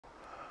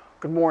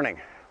Good morning.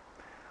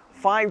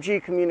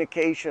 5G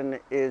communication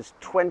is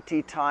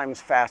 20 times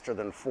faster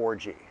than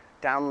 4G.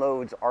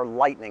 Downloads are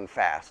lightning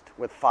fast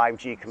with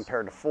 5G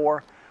compared to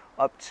 4,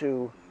 up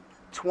to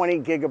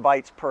 20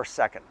 gigabytes per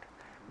second,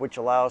 which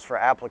allows for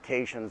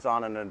applications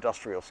on an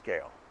industrial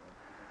scale.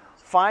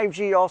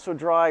 5G also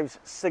drives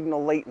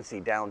signal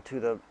latency down to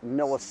the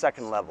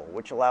millisecond level,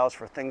 which allows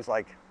for things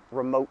like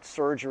remote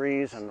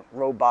surgeries and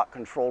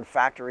robot-controlled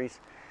factories.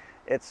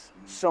 It's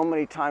so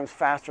many times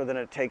faster than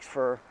it takes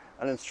for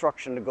an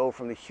instruction to go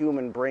from the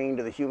human brain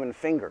to the human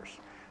fingers.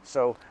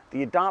 So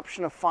the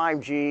adoption of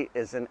 5G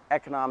is an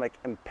economic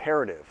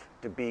imperative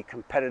to be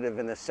competitive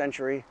in this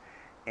century,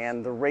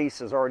 and the race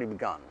has already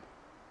begun.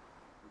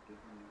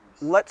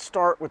 Let's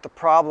start with the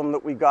problem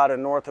that we've got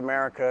in North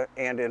America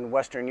and in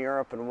Western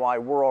Europe and why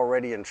we're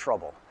already in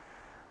trouble.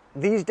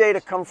 These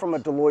data come from a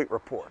Deloitte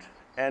report,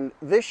 and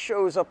this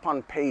shows up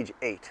on page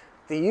 8.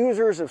 The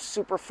users of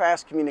super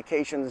fast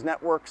communications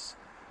networks,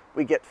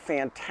 we get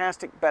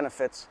fantastic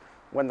benefits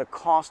when the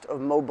cost of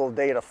mobile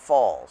data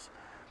falls.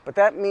 But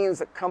that means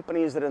that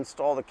companies that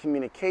install the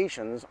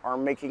communications are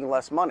making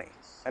less money,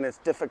 and it's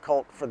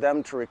difficult for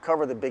them to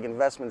recover the big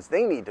investments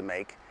they need to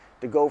make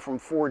to go from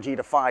 4G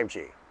to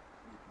 5G.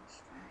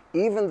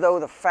 Even though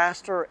the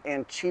faster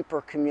and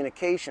cheaper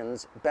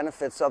communications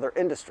benefits other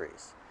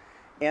industries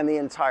and the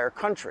entire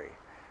country,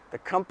 the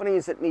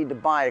companies that need to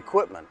buy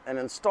equipment and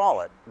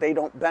install it, they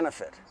don't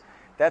benefit.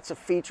 That's a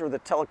feature of the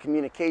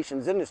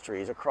telecommunications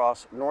industries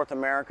across North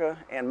America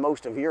and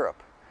most of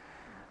Europe.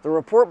 The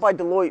report by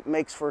Deloitte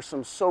makes for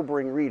some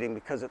sobering reading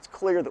because it's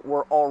clear that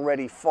we're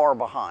already far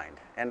behind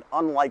and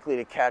unlikely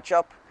to catch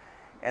up,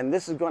 and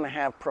this is going to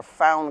have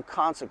profound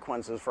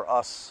consequences for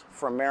us,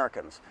 for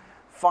Americans.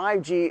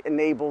 5G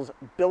enables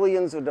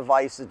billions of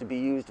devices to be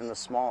used in a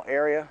small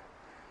area,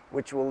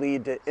 which will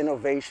lead to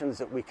innovations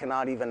that we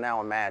cannot even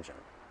now imagine.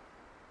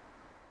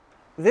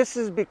 This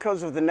is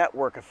because of the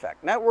network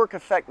effect. Network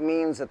effect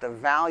means that the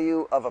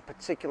value of a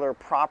particular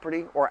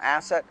property or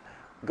asset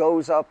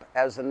goes up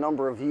as the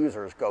number of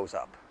users goes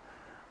up.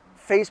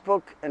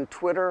 Facebook and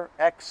Twitter,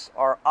 X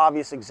are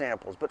obvious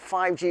examples, but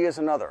 5G is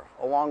another,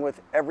 along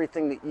with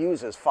everything that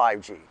uses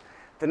 5G.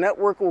 The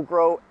network will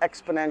grow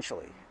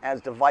exponentially as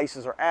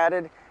devices are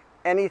added,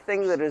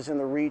 anything that is in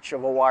the reach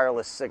of a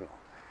wireless signal.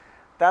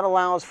 That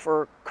allows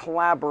for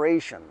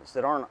collaborations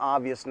that aren't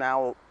obvious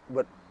now,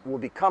 but will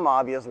become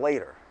obvious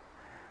later.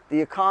 The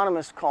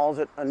Economist calls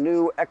it a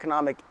new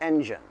economic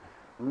engine.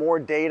 More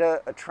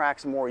data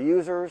attracts more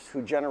users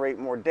who generate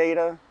more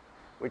data,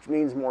 which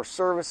means more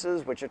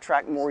services, which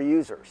attract more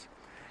users.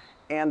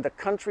 And the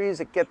countries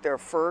that get there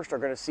first are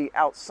going to see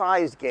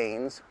outsized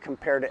gains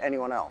compared to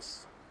anyone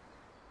else.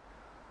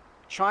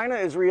 China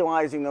is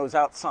realizing those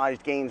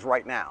outsized gains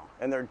right now,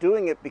 and they're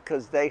doing it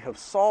because they have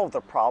solved the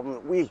problem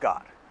that we've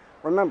got.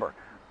 Remember,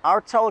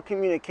 our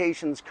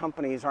telecommunications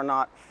companies are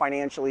not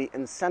financially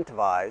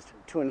incentivized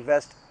to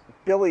invest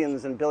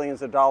billions and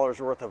billions of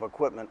dollars worth of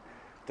equipment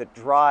that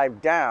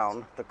drive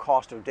down the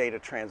cost of data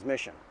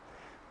transmission.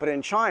 But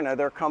in China,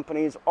 their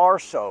companies are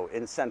so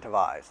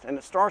incentivized, and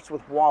it starts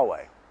with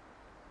Huawei.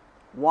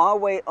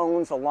 Huawei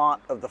owns a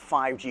lot of the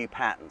 5G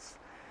patents.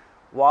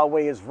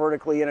 Huawei is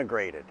vertically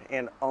integrated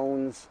and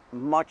owns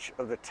much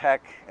of the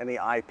tech and the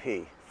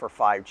IP for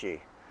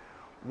 5G.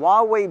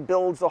 Huawei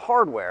builds the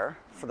hardware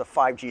for the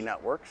 5G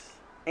networks,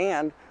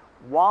 and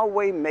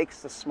Huawei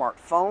makes the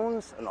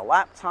smartphones and the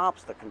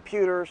laptops, the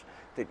computers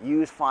that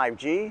use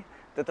 5G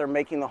that they're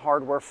making the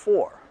hardware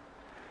for.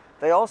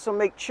 They also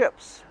make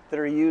chips that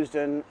are used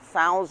in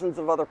thousands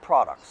of other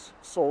products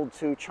sold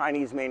to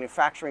Chinese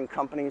manufacturing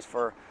companies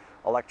for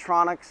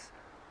electronics,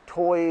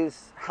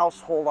 toys,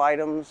 household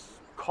items,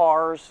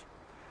 cars.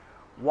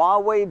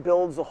 Huawei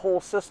builds the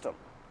whole system,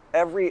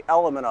 every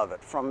element of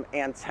it, from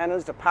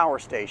antennas to power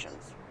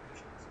stations.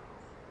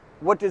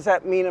 What does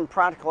that mean in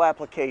practical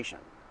application?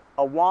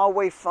 A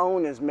Huawei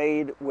phone is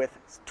made with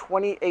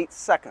 28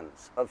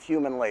 seconds of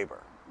human labor.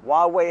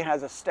 Huawei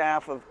has a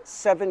staff of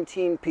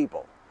 17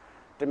 people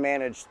to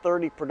manage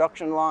 30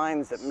 production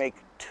lines that make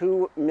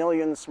 2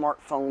 million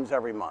smartphones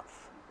every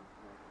month.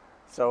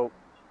 So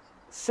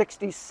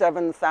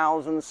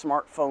 67,000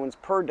 smartphones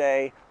per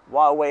day.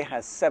 Huawei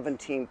has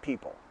 17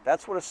 people.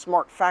 That's what a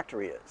smart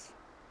factory is.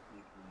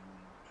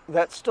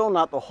 That's still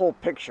not the whole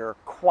picture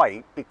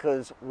quite,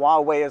 because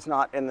Huawei is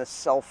not in the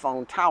cell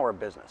phone tower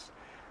business.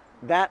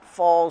 That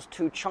falls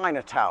to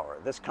China Tower,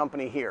 this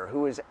company here,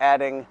 who is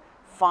adding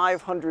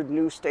 500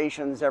 new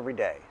stations every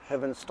day,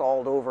 have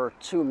installed over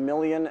 2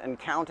 million and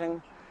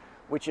counting,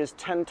 which is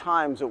 10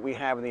 times what we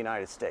have in the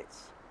United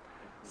States.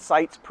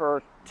 Sites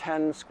per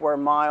 10 square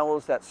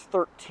miles, that's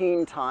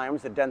 13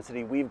 times the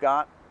density we've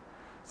got.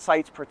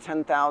 Sites per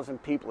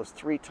 10,000 people is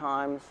 3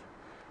 times.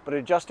 But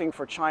adjusting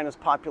for China's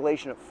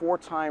population at 4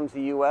 times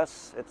the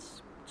US,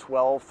 it's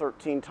 12,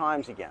 13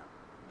 times again.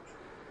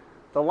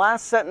 The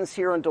last sentence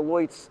here in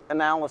Deloitte's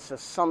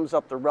analysis sums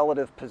up the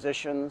relative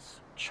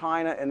positions.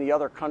 China and the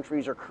other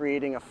countries are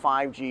creating a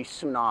 5G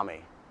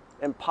tsunami.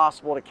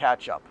 Impossible to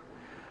catch up.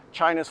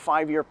 China's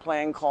 5-year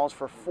plan calls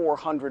for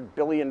 $400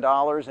 billion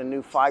in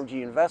new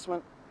 5G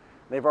investment.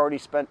 They've already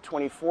spent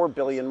 $24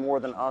 billion more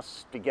than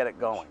us to get it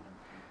going.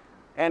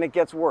 And it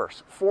gets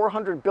worse.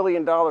 $400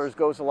 billion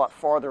goes a lot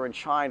farther in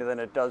China than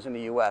it does in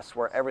the US,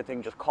 where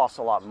everything just costs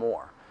a lot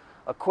more.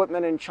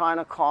 Equipment in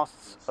China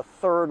costs a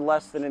third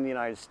less than in the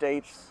United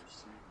States.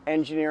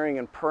 Engineering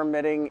and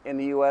permitting in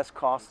the US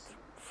costs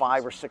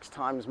 5 or 6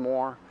 times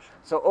more.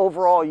 So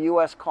overall,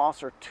 US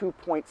costs are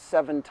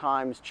 2.7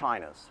 times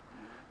China's.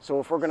 So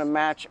if we're going to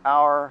match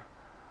our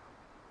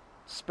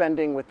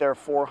spending with their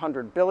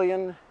 $400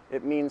 billion,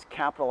 it means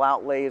capital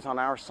outlays on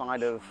our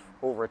side of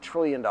over $1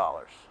 trillion.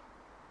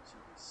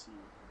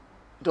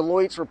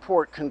 Deloitte's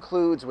report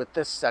concludes with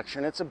this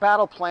section. It's a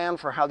battle plan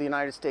for how the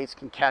United States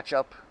can catch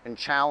up and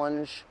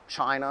challenge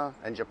China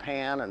and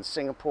Japan and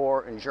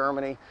Singapore and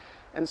Germany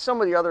and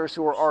some of the others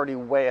who are already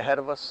way ahead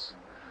of us.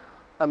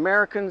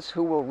 Americans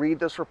who will read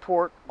this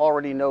report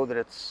already know that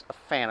it's a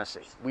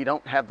fantasy. We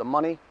don't have the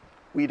money.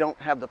 We don't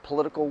have the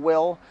political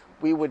will.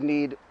 We would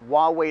need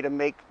Huawei to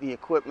make the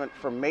equipment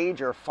for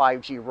major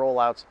 5G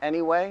rollouts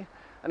anyway,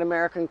 and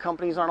American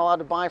companies aren't allowed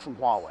to buy from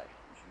Huawei.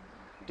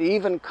 To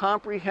even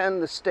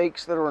comprehend the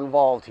stakes that are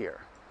involved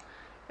here,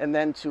 and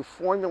then to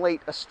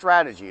formulate a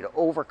strategy to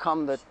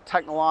overcome the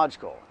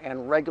technological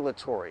and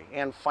regulatory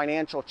and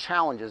financial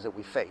challenges that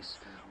we face,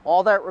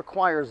 all that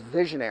requires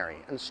visionary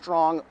and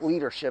strong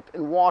leadership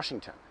in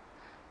Washington.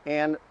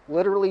 And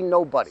literally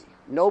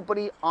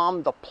nobody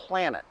on the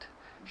planet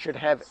should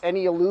have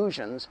any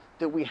illusions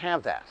that we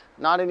have that.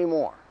 Not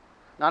anymore.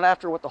 Not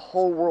after what the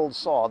whole world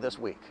saw this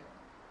week.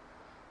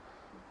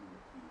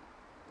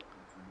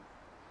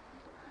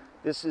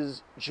 This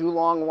is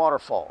Jiulong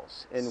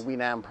Waterfalls in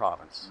Yunnan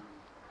province.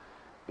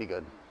 Be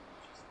good.